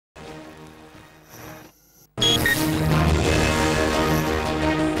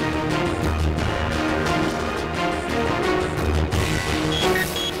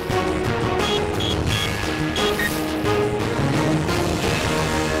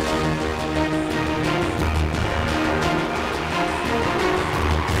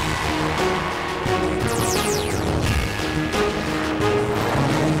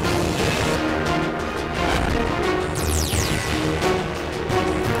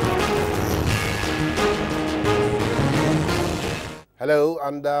Hello,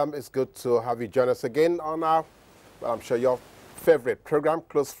 and it's good to have you join us again on our, well, I'm sure your favorite program,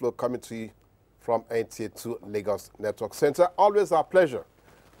 Close Flow, coming to you from NTA2 Lagos Network Center. Always our pleasure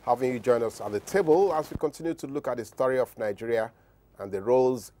having you join us at the table as we continue to look at the story of Nigeria and the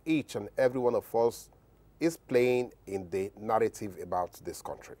roles each and every one of us is playing in the narrative about this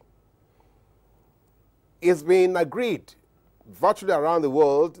country. It's been agreed virtually around the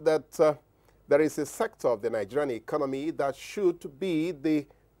world that there is a sector of the Nigerian economy that should be the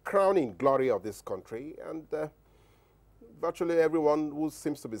crowning glory of this country, and virtually everyone who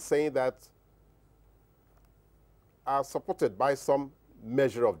seems to be saying that are supported by some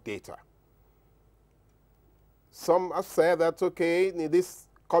measure of data. Some have said that, okay, in these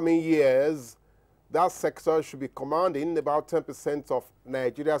coming years, that sector should be commanding about 10% of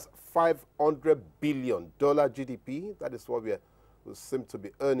Nigeria's $500 billion GDP. That is what we seem to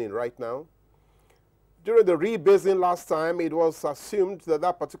be earning right now. During the rebasing last time, it was assumed that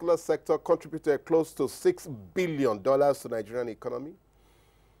that particular sector contributed close to $6 billion to the Nigerian economy.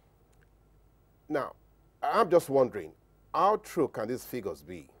 Now, I'm just wondering, how true can these figures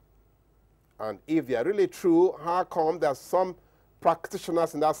be? And if they are really true, how come that some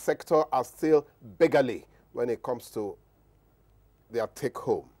practitioners in that sector are still beggarly when it comes to their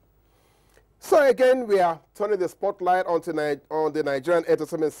take-home? So again, we are turning the spotlight on the Nigerian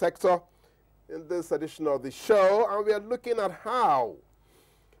entertainment sector in this edition of the show, and we are looking at how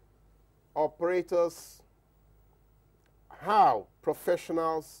operators, how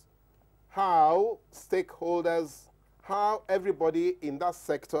professionals, how stakeholders, how everybody in that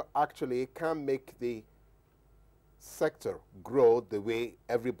sector actually can make the sector grow the way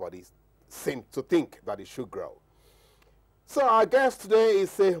everybody seems to think that it should grow. So our guest today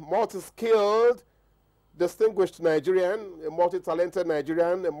is a multi-skilled, distinguished Nigerian, a multi-talented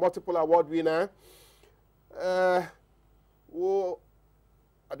Nigerian, a multiple award winner, who,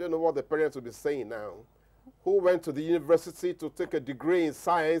 I don't know what the parents will be saying now, who went to the university to take a degree in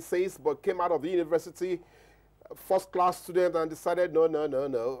sciences, but came out of the university, first-class student, and decided,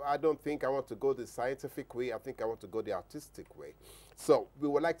 no, I don't think I want to go the scientific way, I think I want to go the artistic way. So we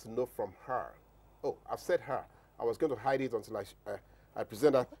would like to know from her. Oh, I've said her. I was going to hide it until I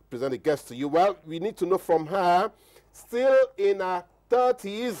present the guest to you. Well, we need to know from her, still in her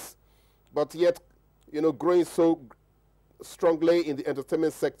 30s, but yet, you know, growing so strongly in the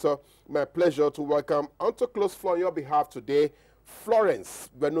entertainment sector. My pleasure to welcome onto Close Flow on your behalf today,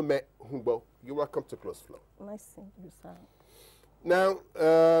 Florence. You're welcome to Close Flow. Nice to meet you, sir.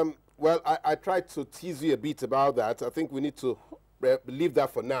 Now, well, I tried to tease you a bit about that. I think we need to leave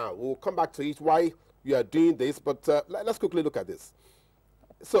that for now. We'll come back to it, why you are doing this, but let's quickly look at this.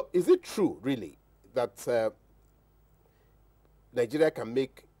 So is it true, really, that Nigeria can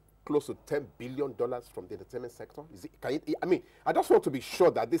make close to $10 billion from the entertainment sector? Is it, I mean, I just want to be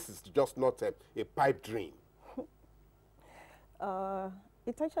sure that this is just not a pipe dream.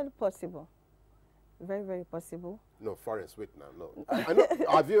 It's actually possible. Very, very possible. No, Florence, wait now, no. I know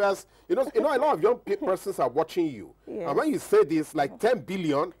our viewers, you know, a lot of young persons are watching you. Yes. And when you say this, like 10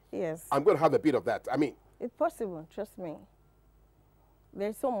 billion, yes, I'm going to have a bit of that. I mean, it's possible, trust me.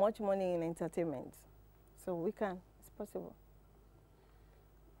 There's so much money in entertainment. So we can, it's possible.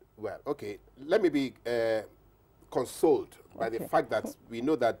 Well, okay, let me be consoled by the fact that we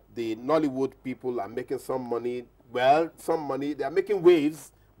know that the Nollywood people are making some money. Well, some money, they are making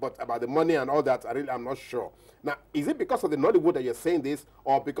waves, but about the money and all that, I'm not sure. Now, is it because of the Nollywood that you're saying this,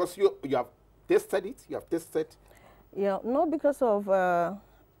 or because you have tested it? You have tested? Yeah, not because of the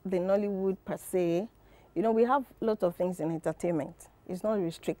Nollywood per se. You know, we have a lot of things in entertainment. It's not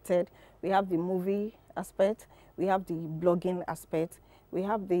restricted. We have the movie aspect. We have the blogging aspect. We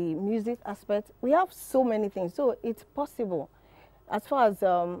have the music aspect. We have so many things. So it's possible. As far as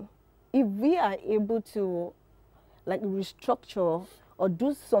if we are able to like restructure or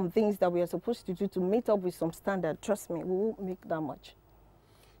do some things that we are supposed to do to meet up with some standard, trust me, we will make that much.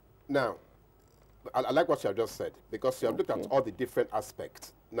 Now, I like what you have just said, because you have looked at all the different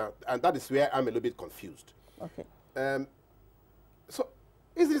aspects. Now, and that is where I'm a little bit confused. Okay. So,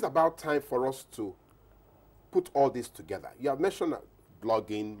 is it about time for us to put all this together? You have mentioned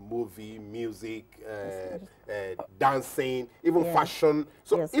blogging, movie, music, dancing, even fashion.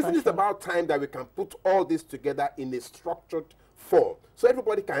 So isn't it about time that we can put all this together in a structured form so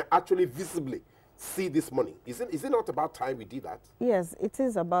everybody can actually visibly see this money? Is it not about time we did that? Yes, it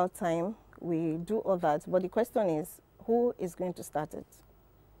is about time we do all that. But the question is, who is going to start it?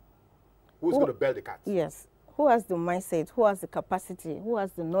 Who's going to build the cat? Yes. Who has the mindset, who has the capacity, who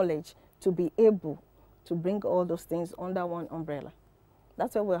has the knowledge to be able to bring all those things under one umbrella?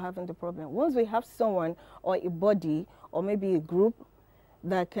 That's where we're having the problem. Once we have someone or a body or maybe a group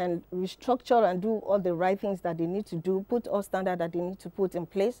that can restructure and do all the right things that they need to do, put all standards that they need to put in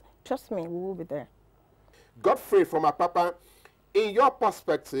place, trust me, we will be there. Godfrey from Apapa, in your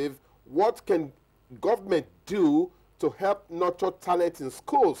perspective, what can government do to help nurture talent in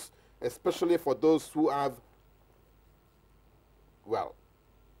schools, especially for those who have, well,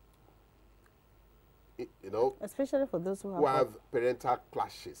 especially for those who have parental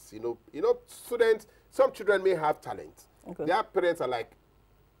clashes. Students, some children may have talent. Okay. Their parents are like,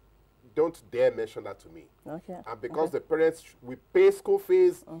 don't dare mention that to me. Okay. And because the parents, we pay school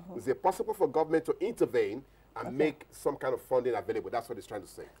fees, is it possible for government to intervene and make some kind of funding available? That's what it's trying to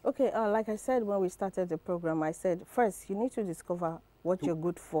say. Okay, like I said when we started the program, I said, first, you need to discover what you're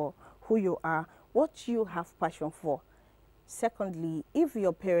good for, who you are, what you have passion for. Secondly, if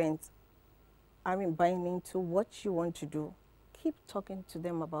your parents aren't buying into what you want to do, keep talking to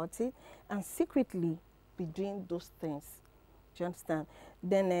them about it and secretly be doing those things. Do you understand?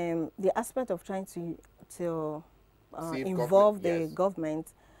 Then the aspect of trying to involve the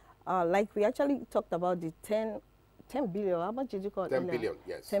government, like we actually talked about the 10 billion, how much did you call it? 10 billion,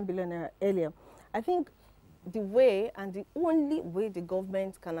 yes. 10 billion earlier. I think the way and the only way the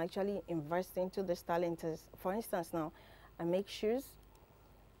government can actually invest into this talent is, for instance now, I make shoes.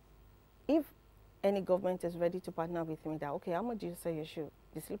 If any government is ready to partner with me that, okay, how much do you sell your shoe?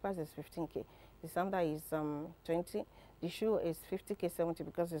 The slippers is 15K, the sandal is 20, the shoe is 50K, 70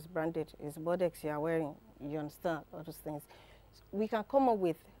 because it's branded, it's Bodex you are wearing, you understand, all those things. So we can come up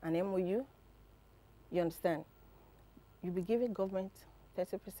with an MOU, you understand. You'll be giving government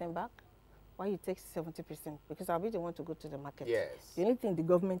 30% back, while you take 70%, because I'll be the one to go to the market. Yes. The only thing the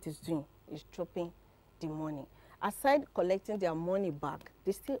government is doing is chopping the money. Aside collecting their money back,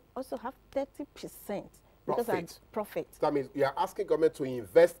 they still also have 30% because I profit. That means you are asking government to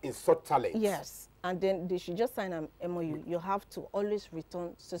invest in such talent. Yes, and then they should just sign an MOU. You have to always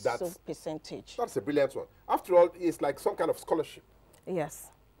return so percentage. That's a brilliant one. After all, it's like some kind of scholarship.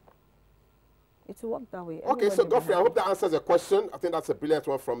 Yes. It will work that way. Okay, so Godfrey, I hope that answers the question. I think that's a brilliant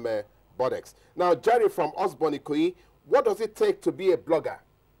one from Bodex. Now, Jerry from Osborne Ikoyi, what does it take to be a blogger?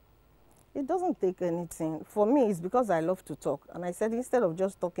 It doesn't take anything. For me, it's because I love to talk. And I said, instead of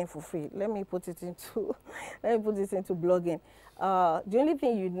just talking for free, let me put it into blogging. The only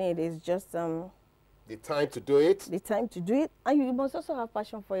thing you need is just the time to do it. The time to do it. And you must also have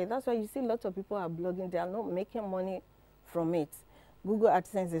passion for it. That's why you see a lot of people are blogging. They are not making money from it. Google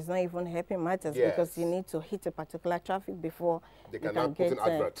AdSense is not even helping matters because you need to hit a particular traffic before they can get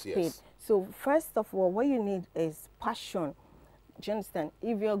adverts, paid. So first of all, what you need is passion. Do you understand?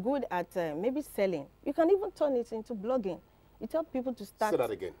 If you're good at maybe selling, you can even turn it into blogging. You tell people to start. Say that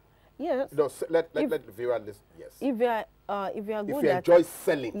again. Yes. No, let the viewer listen. Yes. If you are good if you enjoy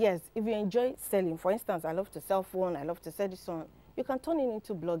selling. Yes. If you enjoy selling, for instance, I love to sell phone. I love to sell this one. You can turn it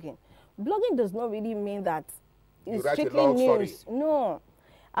into blogging. Blogging does not really mean that it's strictly news. Story. No.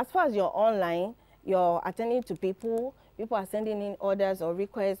 As far as you're online, you're attending to people. People are sending in orders or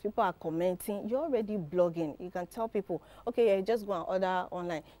requests. People are commenting. You're already blogging. You can tell people, okay, yeah, just go and order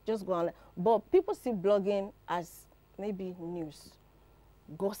online. Just go online. But people see blogging as maybe news,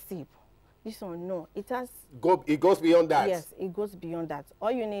 gossip. This one, no. It goes beyond that. Yes, it goes beyond that.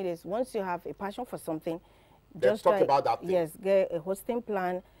 All you need is once you have a passion for something, just talk about that thing. Yes, get a hosting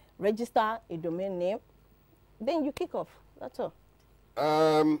plan, register a domain name, then you kick off. That's all.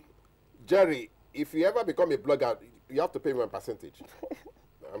 Jerry, if you ever become a blogger, you have to pay me a percentage.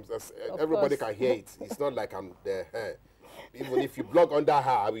 Everybody can hear it. It's not like I'm there. Even if you blog under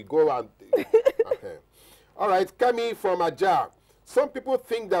her, I will go and... All right, Kami from Aja. Some people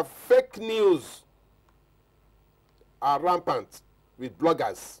think that fake news are rampant with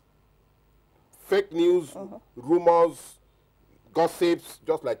bloggers. Fake news, rumors, gossips,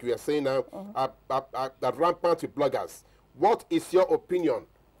 just like we are saying now, are rampant with bloggers. What is your opinion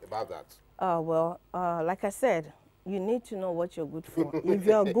about that? Well, like I said, you need to know what you're good for. If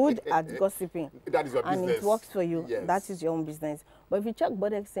you're good at gossiping, that is your business. And it works for you, yes, that is your own business. But if you check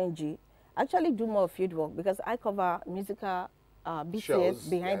Bodex NG, actually do more field work because I cover musical BTS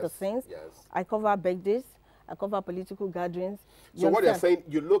behind the scenes. Yes. I cover birthdays. I cover political gatherings. So what you're saying,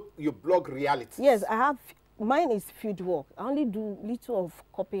 you blog reality. Yes, I have. Mine is field work. I only do little of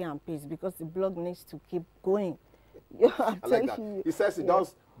copy and paste because the blog needs to keep going. I like that. He says he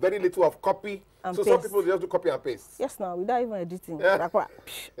does very little of copy. And so paste. some people just do copy and paste. Yes, now without even editing.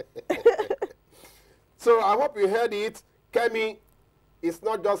 So I hope you heard it. Kemi, it's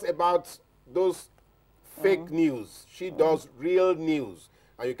not just about those fake news. She does real news.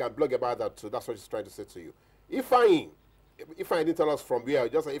 And you can blog about that too. That's what she's trying to say to you. Ifeanyi didn't tell us from where.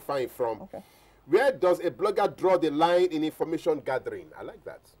 Just say Ifeanyi from Where does a blogger draw the line in information gathering? I like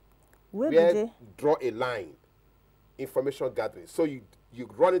that. Where did they draw a line? Information gathering. So you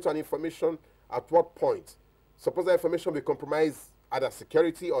run into an information at what point? Suppose that information will compromise either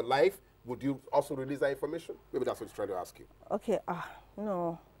security or life. Would you also release that information? Maybe that's what he's trying to ask you. Okay,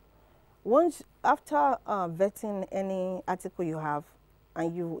 no. Once, after vetting any article you have,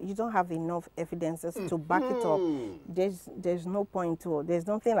 and you don't have enough evidences to back it up, there's no point to, there's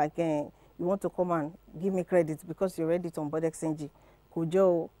nothing like you want to come and give me credit because you read it on Bodex NG.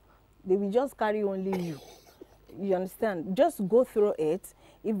 Kujo, they will just carry only you. You understand? Just go through it.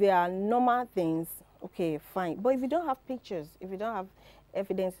 If there are normal things, okay, fine. But if you don't have pictures, if you don't have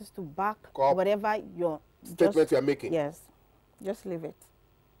evidences to back whatever your statement you're making, yes, just leave it.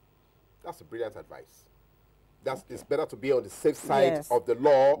 That's a brilliant advice. It's better to be on the safe side of the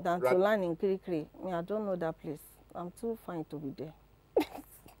law than to learn in Kiri. I don't know that place. I'm too fine to be there.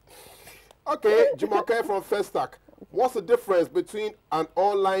 Okay, Jumoke from Festac. What's the difference between an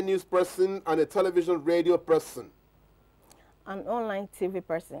online news person and a television radio person? An online TV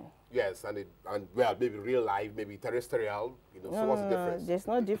person. Yes, and well, maybe real life, maybe terrestrial. You know, so what's the difference? There's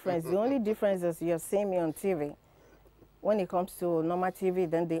no difference. The only difference is you're seeing me on TV. When it comes to normal TV,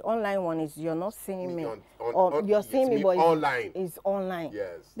 then the online one is you're not seeing me. You're seeing me, but online. It's online.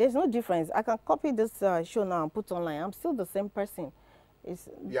 Yes. There's no difference. I can copy this show now and put online. I'm still the same person. You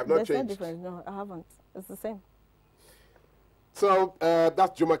have not changed? There's no difference. No, I haven't. It's the same. So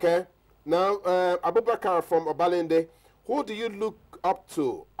that's Jumoke. Now, Abubakar from Obalende, who do you look up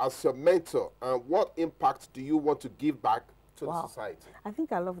to as your mentor, and what impact do you want to give back to the society? I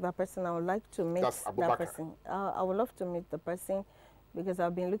think I love that person. I would like to meet that person. I would love to meet the person because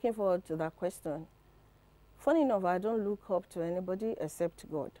I've been looking forward to that question. Funny enough, I don't look up to anybody except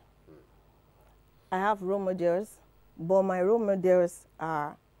God. I have role models, but my role models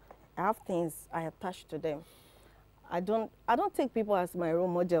are, I have things I attach to them. I don't take people as my role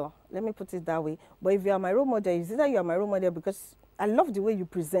model. Let me put it that way. But if you are my role model, it's either you are my role model because I love the way you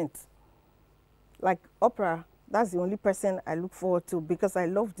present. Like Oprah, that's the only person I look forward to because I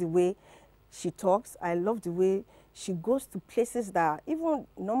love the way she talks. I love the way she goes to places that even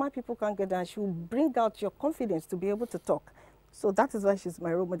normal people can't get there. She will bring out your confidence to be able to talk. So that is why she's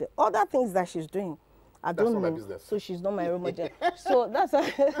my role model. Other things that she's doing, I don't know. My business. So she's not my role model. So that's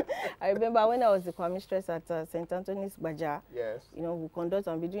why I remember when I was the choir mistress at St. Anthony's Baja. Yes. You know, we conduct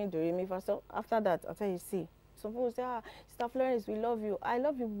and be doing the Remi first. So after that, I tell you, see, some people say, Sister Florence, we love you. I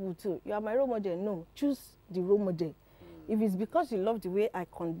love you too. You are my role model. No, choose the role model. If it's because you love the way I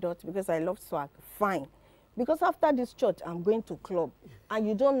conduct, because I love swag, fine. Because after this church, I'm going to club, and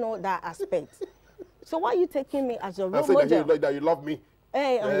you don't know that aspect. So why are you taking me as your role model? That you love me.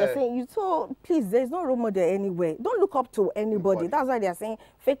 Hey, and you're saying, so please, there's no role model anywhere. Don't look up to anybody. That's why they're saying,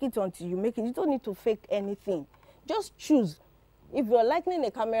 fake it until you make it. You don't need to fake anything. Just choose. If you're likening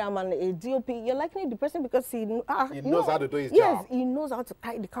a cameraman, a DOP, you're likening the person because he knows how to do his job. Yes, he knows how to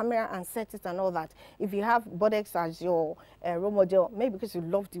carry the camera and set it and all that. If you have Bodex as your role model, maybe because you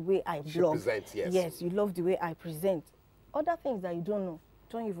love the way I blog. Presents, yes. Yes, you love the way I present. Other things that you don't know,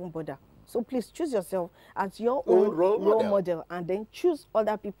 don't even bother. So please choose yourself as your own role model and then choose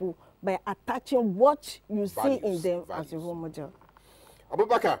other people by attaching what you see in them as a role model.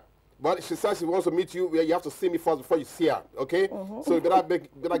 Abubakar, well, she says she wants to meet you. You have to see me first before you see her, okay? So you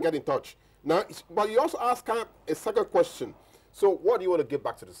better get in touch. Now, but you also ask her a second question. So what do you want to give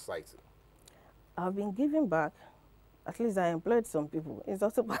back to the society? I've been giving back. At least I employed some people. It's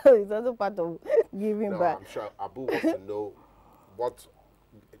also part of giving back. I'm sure Abu wants to know what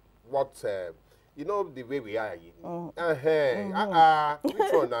you know the way we are. Which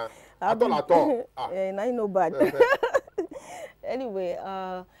one now? At all. And I know bad. Anyway,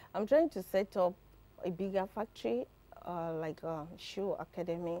 I'm trying to set up a bigger factory, like a shoe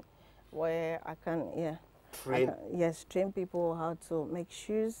academy, where I can, train people how to make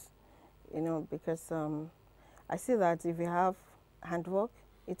shoes, you know, because I see that if you have handwork,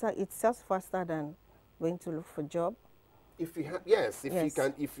 it sells faster than going to look for a job. If you have, if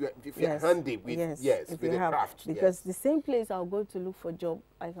you're handy with, with the craft. Because the same place I'll go to look for a job,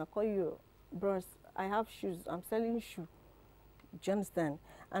 I can call you, bros, I have shoes, I'm selling shoes. Do you understand?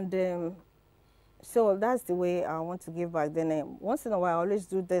 And so that's the way I want to give back. Then once in a while, I always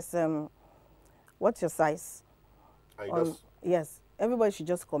do this, what's your size? Yes, everybody should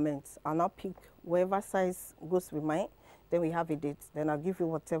just comment. I'll now pick whatever size goes with mine. Then we have a date. Then I'll give you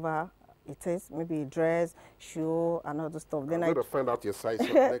whatever it is, maybe a dress, shoe, and other stuff. Then I'm going to find out your size for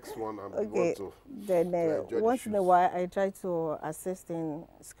the next one. Okay. Then once in a while, I try to assist in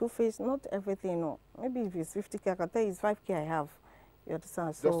school fees. Not everything, no. Maybe if it's 50K, I can tell you it's 5K I have. You understand?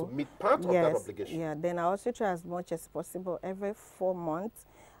 Just So to meet part of that obligation. Yeah, then I also try as much as possible. Every 4 months,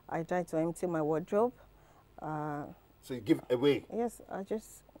 I try to empty my wardrobe. So you give away? Yes, I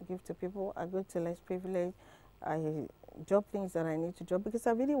just give to people. I go to less privileged. I drop things that I need to drop because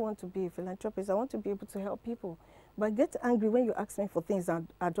I really want to be a philanthropist. I want to be able to help people. But I get angry when you ask me for things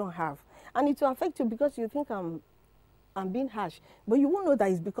I don't have. And it will affect you because you think I'm being harsh. But you won't know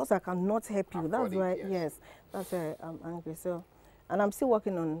that it's because I cannot help you. That's why, yes, that's why I'm angry. So, and I'm still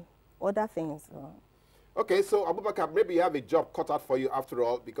working on other things. So. Okay, so Abubakar, maybe you have a job cut out for you after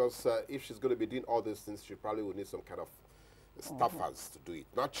all, because if she's going to be doing all these things, she probably will need some kind of staffers to do it.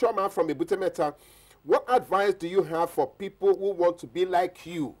 Now, Choma from Ibutemeta, what advice do you have for people who want to be like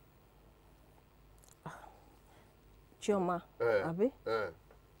you? Choma, Abi, you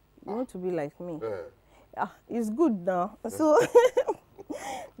want to be like me? It's good now. So,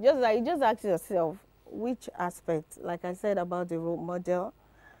 just ask yourself which aspect, like I said about the role model,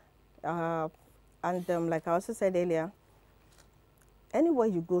 and like I also said earlier, anywhere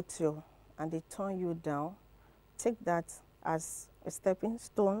you go to and they turn you down, take that as a stepping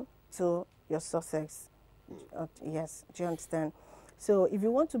stone to your success. Yes, do you understand? So if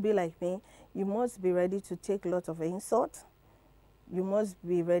you want to be like me, you must be ready to take lots of insult. You must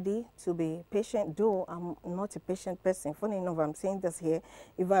be ready to be patient, though I'm not a patient person. Funny enough, I'm saying this here.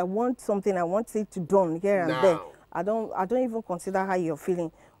 If I want something, I want it to done here and there. I don't even consider how you're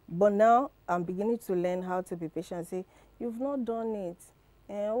feeling. But now I'm beginning to learn how to be patient. Say, you've not done it.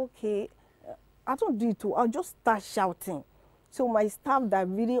 Okay, I don't do it too. I'll just start shouting. So my staff that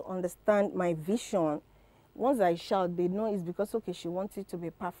really understand my vision, once I shout, they know it's because, okay, she wants it to be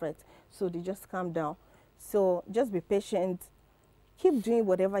perfect. So they just calm down. So just be patient. Keep doing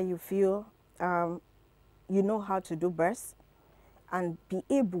whatever you feel you know how to do best, and be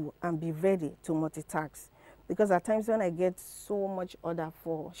able and be ready to multitask. Because at times when I get so much order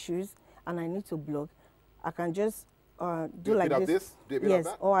for shoes and I need to blog, I can just do like this. Yes,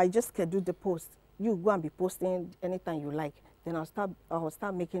 or I just schedule the post. You go and be posting anytime you like. Then I'll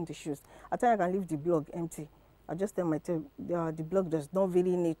start making the shoes. At times I can leave the blog empty. I just tell myself the blog does not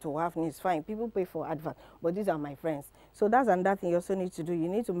really need to have needs. Fine, people pay for advert, but these are my friends. So that's another thing you also need to do. You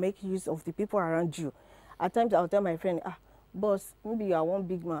need to make use of the people around you. At times I'll tell my friend, boss, maybe you are one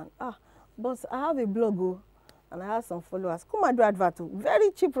big man. Boss, I have a blog, and I have some followers. Come and do advert,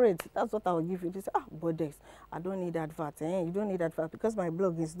 very cheap rate. That's what I will give you. They say, Bodex, I don't need advert. You don't need advert because my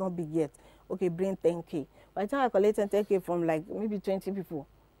blog is not big yet. Okay, bring 10K. By the time I collect 10K from like maybe 20 people,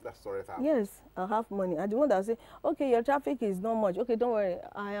 that's sorry. Yes, I'll have money. And the one that say, okay, your traffic is not much. Okay, don't worry.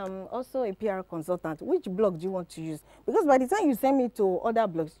 I am also a PR consultant. Which blog do you want to use? Because by the time you send me to other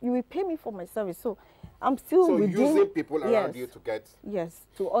blogs, you will pay me for my service. So I'm still using people around you to get... Yes,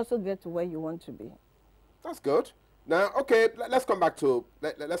 to also get to where you want to be. That's good. Now, okay, let's come back to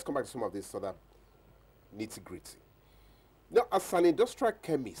some of this other nitty-gritty. Now, as an industrial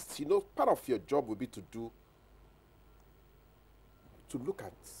chemist, you know, part of your job will be to look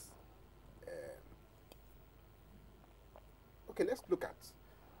at, okay, let's look at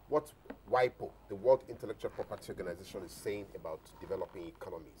what WIPO, the World Intellectual Property Organization, is saying about developing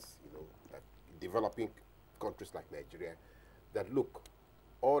economies, you know, that developing countries like Nigeria, that look,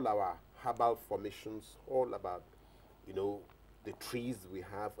 all our herbal formations, all about, you know, the trees we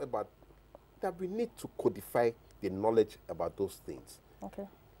have, about that we need to codify the knowledge about those things. Okay.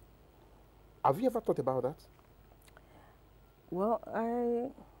 Have you ever thought about that? Well,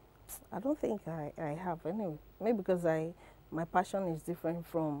 I don't think I have anyway. Maybe because my passion is different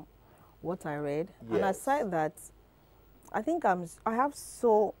from what I read. Yes. And aside that, I think I have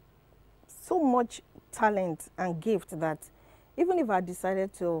so much talent and gift that even if I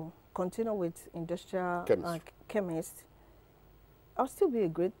decided to continue with industrial chemist, I'll still be a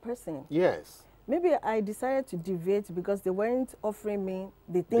great person. Yes. Maybe I decided to deviate because they weren't offering me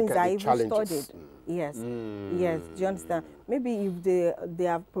the things I even studied. Yes, yes, do you understand? Maybe if they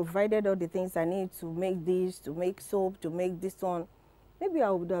have provided all the things I need to make this, to make soap, to make this one, maybe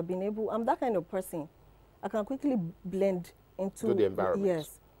I would have been able, I'm that kind of person. I can quickly blend into the environment.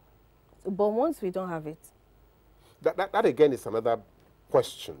 Yes. But once we don't have it. That again is another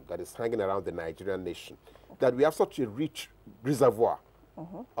question that is hanging around the Nigerian nation. Okay. That we have such a rich reservoir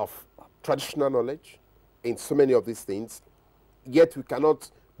of traditional knowledge in so many of these things, yet we cannot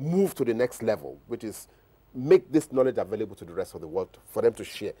move to the next level, which is make this knowledge available to the rest of the world for them to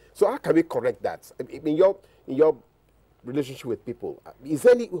share. So how can we correct that? In your relationship with people, is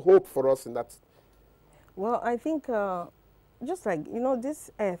there any hope for us in that? Well, I think just like, you know, this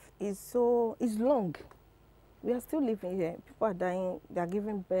earth is long. We are still living here. People are dying. They are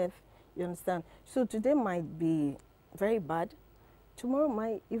giving birth. You understand? So today might be very bad. tomorrow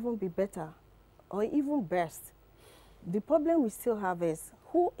might even be better or even best. The problem we still have is,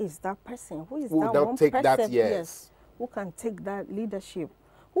 who is that person? Who is Who that now one take person? that, yes. Who can take that leadership?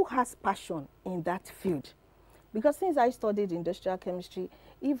 Who has passion in that field? Because since I studied industrial chemistry,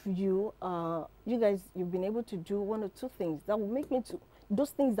 if you you've been able to do one or two things that will make me to, those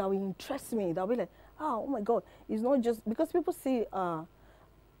things that will interest me, that will be like, oh my God, it's not just, because people see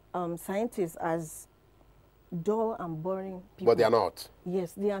scientists as dull and boring people. But they are not.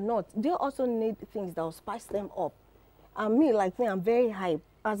 Yes, they are not. They also need things that will spice them up. And me, like me, I'm very hype.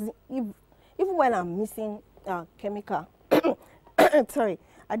 As if, even when I'm missing chemical, sorry,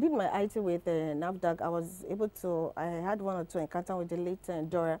 I did my IT with NAFDAC. I was able to, I had one or two encounters with the late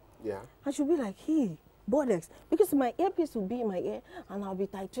Dora. Yeah. And she'll be like, hey, Bodex, because my earpiece will be in my ear, and I'll be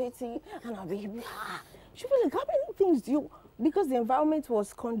titrating, and I'll be, she'll be like, how many things do you, because the environment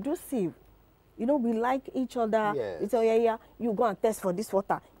was conducive. You know, we like each other. Yes. We tell yeah, you go and test for this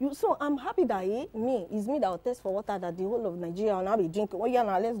water. So I'm happy that it's me that will test for water that the whole of Nigeria will now be drinking. Oh yeah,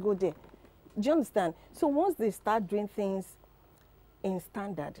 now let's go there. Do you understand? So once they start doing things in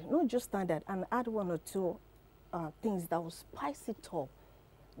standard, not just standard, and add one or two things that will spice it up,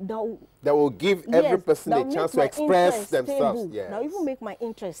 that will give every person a chance to express themselves. Stable. Yes. That will even make my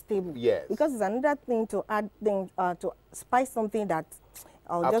interest stable. Yes. Because it's another thing to add things, to spice something that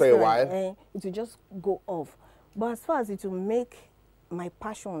I'll after just a while, it will just go off. But as far as it will make my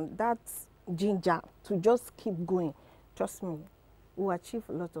passion, that ginger to just keep going, trust me, we'll achieve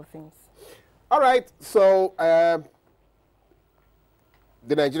a lot of things. All right, so the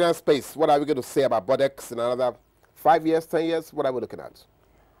Nigerian space, what are we going to say about Bodex in another 5 years, 10 years? What are we looking at?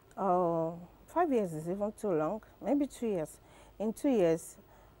 5 years is even too long, maybe 2 years. In 2 years,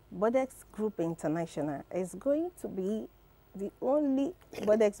 Bodex Group International is going to be the only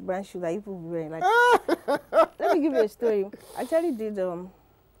Bodex brand shoe that people wear. Like, let me give you a story. I actually did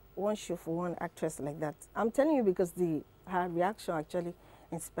one shoe for one actress like that. I'm telling you because her reaction actually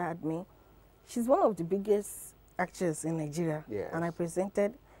inspired me. She's one of the biggest actresses in Nigeria. Yes. And I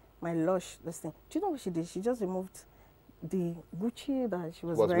presented my Lush, this thing. Do you know what she did? She just removed the Gucci that she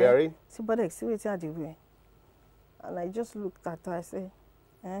was wearing. See, Bodex, see what they wear. And I just looked at her, I said,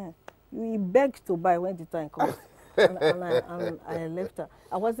 you beg to buy when the time comes. and I left her.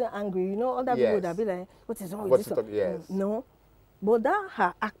 I wasn't angry. You know, other people would have been like, what is wrong with this one? Yes. No. But that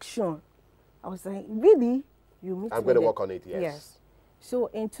her action, I was like, really? You meet I'm going to work on it, yes. Yes. So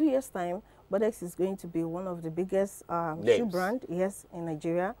in 2 years' time, Bodex is going to be one of the biggest shoe brand, yes, in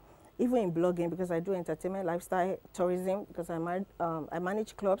Nigeria. Even in blogging, because I do entertainment, lifestyle, tourism, because I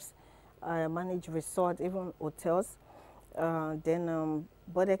manage clubs, I manage resorts, even hotels. Then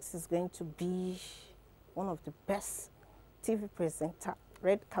Bodex is going to be one of the best TV presenter,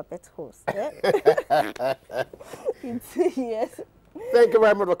 red carpet host. In 2 years. Thank you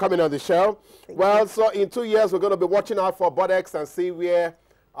very much for coming on the show. Well, so in 2 years, we're going to be watching out for Bodex and see where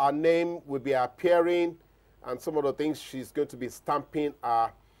our name will be appearing and some of the things she's going to be stamping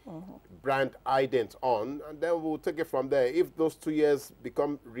our brand ident on. And then we'll take it from there. If those 2 years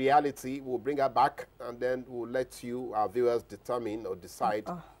become reality, we'll bring her back and then we'll let you, our viewers, determine or decide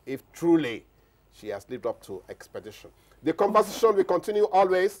if truly she has lived up to expectation. The conversation will continue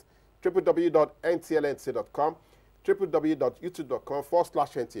always. www.ntlnc.com,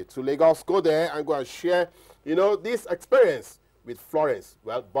 www.youtube.com/NTA to Lagos. Go there and go and share, you know, this experience with Florence.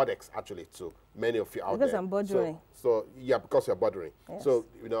 Well, Bodex actually to many of you out there. Because I'm bordering. So yeah, because you're bordering. Yes. So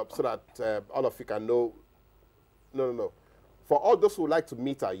you know, so that all of you can know. No. For all those who like to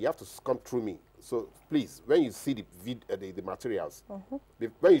meet her, you have to come through me. So please, when you see the materials,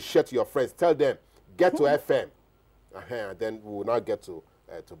 when you share to your friends, tell them, get to FM. Then we will now get to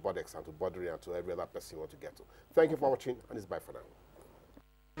Bodex and to Bordering and to every other person you want to get to. Thank you for watching, and it's bye for now.